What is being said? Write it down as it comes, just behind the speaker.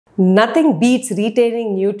Nothing beats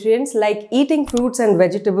retaining nutrients like eating fruits and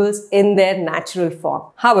vegetables in their natural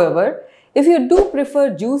form. However, if you do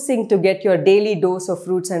prefer juicing to get your daily dose of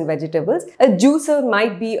fruits and vegetables, a juicer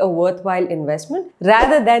might be a worthwhile investment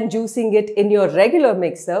rather than juicing it in your regular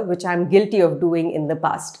mixer, which I'm guilty of doing in the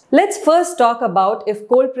past. Let's first talk about if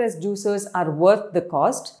cold press juicers are worth the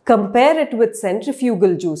cost. Compare it with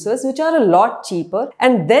centrifugal juicers, which are a lot cheaper.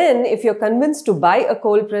 And then if you're convinced to buy a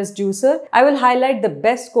cold press juicer, I will highlight the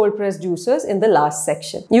best cold press juicers in the last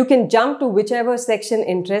section. You can jump to whichever section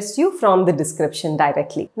interests you from the description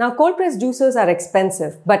directly. Now, cold press juicers are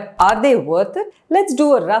expensive, but are they worth it? Let's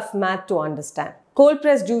do a rough math to understand. Cold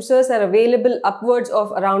press juicers are available upwards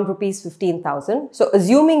of around rupees 15,000. So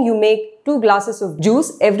assuming you make 2 glasses of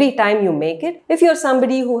juice every time you make it, if you're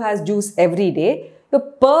somebody who has juice every day, the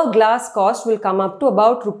per glass cost will come up to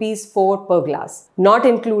about rupees 4 per glass, not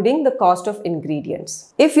including the cost of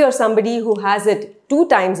ingredients. If you're somebody who has it 2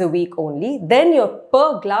 times a week only, then your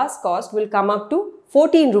per glass cost will come up to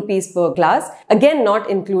 14 rupees per glass, again not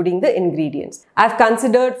including the ingredients. I've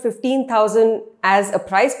considered 15,000 as a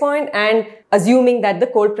price point and assuming that the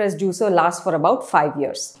cold press juicer lasts for about 5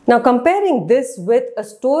 years. Now comparing this with a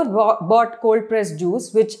store-bought cold press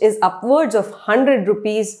juice which is upwards of 100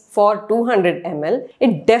 rupees for 200 ml,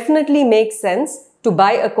 it definitely makes sense to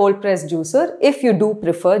buy a cold press juicer if you do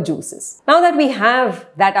prefer juices. Now that we have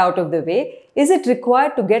that out of the way, is it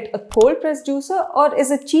required to get a cold press juicer or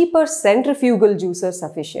is a cheaper centrifugal juicer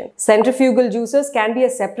sufficient? Centrifugal juicers can be a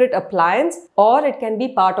separate appliance or it can be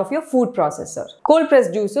part of your food processor. Cold press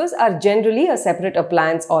juicers are generally a separate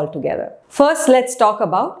appliance altogether. First, let's talk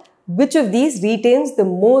about which of these retains the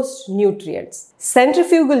most nutrients.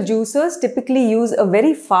 Centrifugal juicers typically use a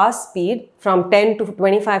very fast speed from 10 to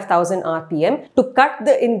 25,000 RPM to cut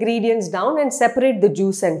the ingredients down and separate the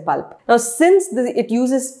juice and pulp. Now, since it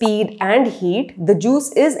uses speed and heat, the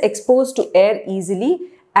juice is exposed to air easily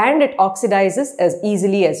and it oxidizes as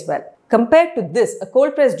easily as well. Compared to this, a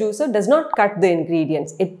cold press juicer does not cut the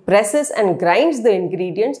ingredients. It presses and grinds the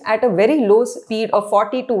ingredients at a very low speed of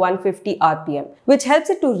 40 to 150 RPM, which helps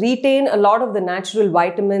it to retain a lot of the natural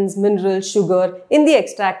vitamins, minerals, sugar in the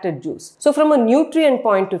extracted juice. So from a nutrient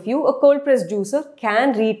point of view, a cold press juicer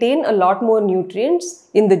can retain a lot more nutrients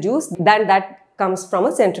in the juice than that comes from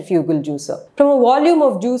a centrifugal juicer. From a volume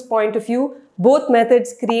of juice point of view, both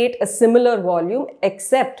methods create a similar volume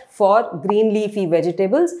except for green leafy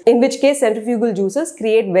vegetables, in which case centrifugal juicers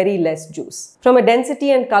create very less juice. From a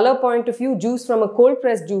density and color point of view, juice from a cold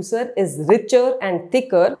press juicer is richer and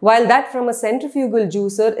thicker, while that from a centrifugal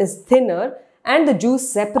juicer is thinner and the juice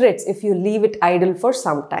separates if you leave it idle for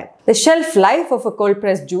some time. The shelf life of a cold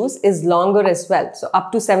pressed juice is longer as well, so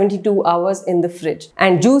up to 72 hours in the fridge.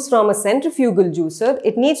 And juice from a centrifugal juicer,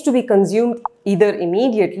 it needs to be consumed either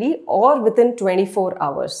immediately or within 24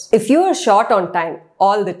 hours. If you are short on time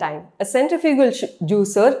all the time, a centrifugal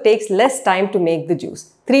juicer takes less time to make the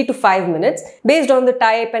juice, 3 to 5 minutes, based on the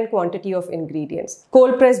type and quantity of ingredients.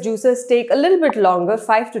 Cold pressed juicers take a little bit longer,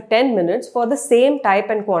 5 to 10 minutes for the same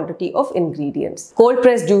type and quantity of ingredients. Cold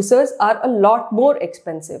pressed juicers are a lot more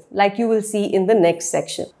expensive, like you will see in the next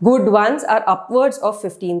section. Good ones are upwards of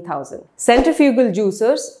 15,000. Centrifugal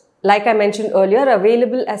juicers, like I mentioned earlier, are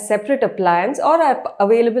available as separate appliance or are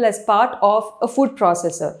available as part of a food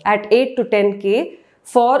processor at 8 to 10K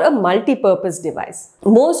for a multi-purpose device.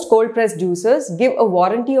 Most cold press juicers give a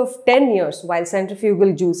warranty of 10 years while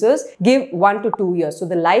centrifugal juicers give 1 to 2 years. So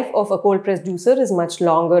the life of a cold press juicer is much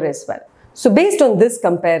longer as well. So based on this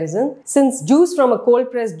comparison, since juice from a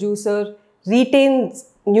cold press juicer retains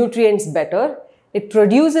nutrients better, it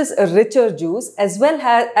produces a richer juice as well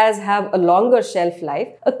as have a longer shelf life,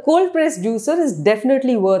 a cold press juicer is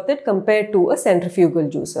definitely worth it compared to a centrifugal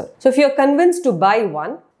juicer. So if you're convinced to buy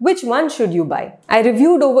one, which one should you buy? I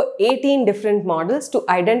reviewed over 18 different models to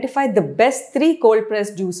identify the best 3 cold press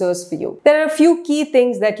juicers for you. There are a few key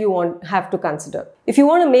things that you have to consider. If you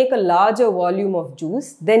want to make a larger volume of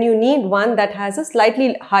juice, then you need one that has a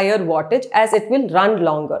slightly higher wattage as it will run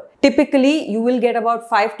longer. Typically, you will get about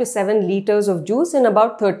 5 to 7 liters of juice in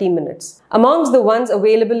about 30 minutes. Amongst the ones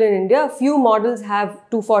available in India, a few models have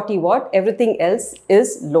 240 watt, everything else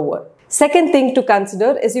is lower. Second thing to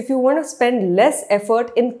consider is if you want to spend less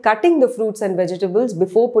effort in cutting the fruits and vegetables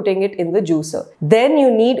before putting it in the juicer, then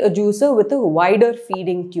you need a juicer with a wider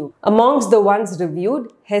feeding tube. Amongst the ones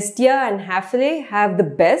reviewed, Hestia and Hafele have the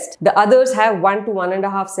best. The others have 1 to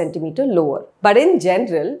 1.5 centimeter lower. But in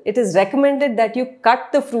general, it is recommended that you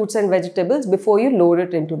cut the fruits and vegetables before you load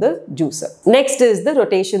it into the juicer. Next is the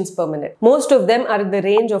rotations per minute. Most of them are in the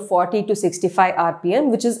range of 40 to 65 RPM,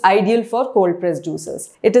 which is ideal for cold press juicers.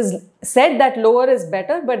 It is said that lower is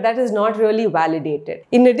better, but that is not really validated.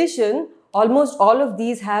 In addition, almost all of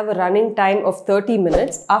these have a running time of 30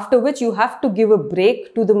 minutes, after which you have to give a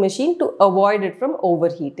break to the machine to avoid it from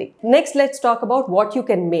overheating. Next, let's talk about what you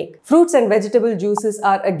can make. Fruits and vegetable juices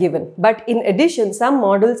are a given, but in addition, some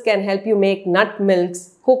models can help you make nut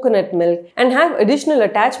milks, coconut milk, and have additional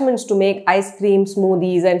attachments to make ice cream,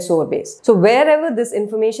 smoothies, and sorbets. So wherever this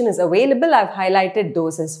information is available, I've highlighted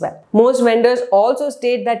those as well. Most vendors also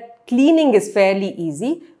state that cleaning is fairly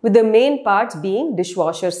easy, with the main parts being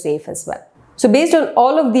dishwasher safe as well. So based on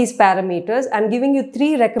all of these parameters, I'm giving you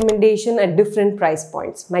 3 recommendations at different price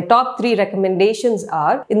points. My top 3 recommendations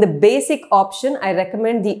are, in the basic option, I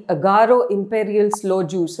recommend the Agaro Imperial Slow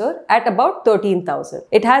Juicer at about 13,000.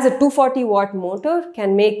 It has a 240 watt motor,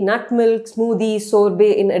 can make nut milk, smoothie,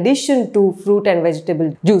 sorbet in addition to fruit and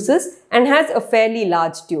vegetable juices, and has a fairly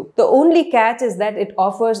large tube. The only catch is that it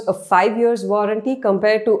offers a 5 years warranty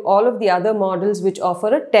compared to all of the other models which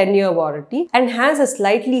offer a 10-year warranty, and has a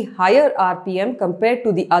slightly higher RPM compared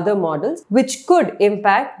to the other models, which could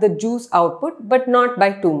impact the juice output but not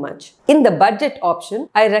by too much. In the budget option,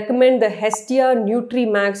 I recommend the Hestia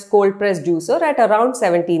NutriMax cold press juicer at around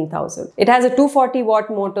 17,000. It has a 240 watt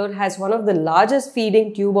motor, has one of the largest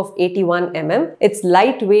feeding tube of 81 mm. It's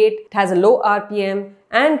lightweight, it has a low RPM,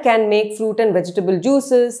 and can make fruit and vegetable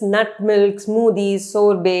juices, nut milk, smoothies,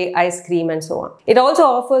 sorbet, ice cream, and so on. It also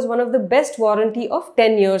offers one of the best warranty of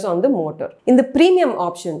 10 years on the motor. In the premium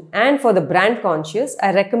option and for the brand conscious,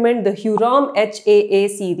 I recommend the Hurom HAA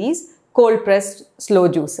series cold pressed slow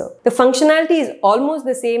juicer. The functionality is almost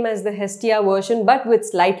the same as the Hestia version, but with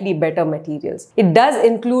slightly better materials. It does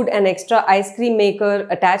include an extra ice cream maker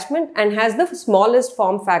attachment and has the smallest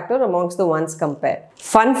form factor amongst the ones compared.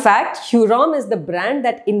 Fun fact, Hurom is the brand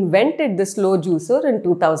that invented the slow juicer in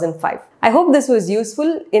 2005. I hope this was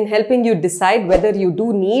useful in helping you decide whether you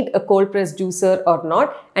do need a cold press juicer or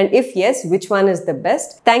not, and if yes, which one is the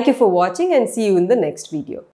best. Thank you for watching and see you in the next video.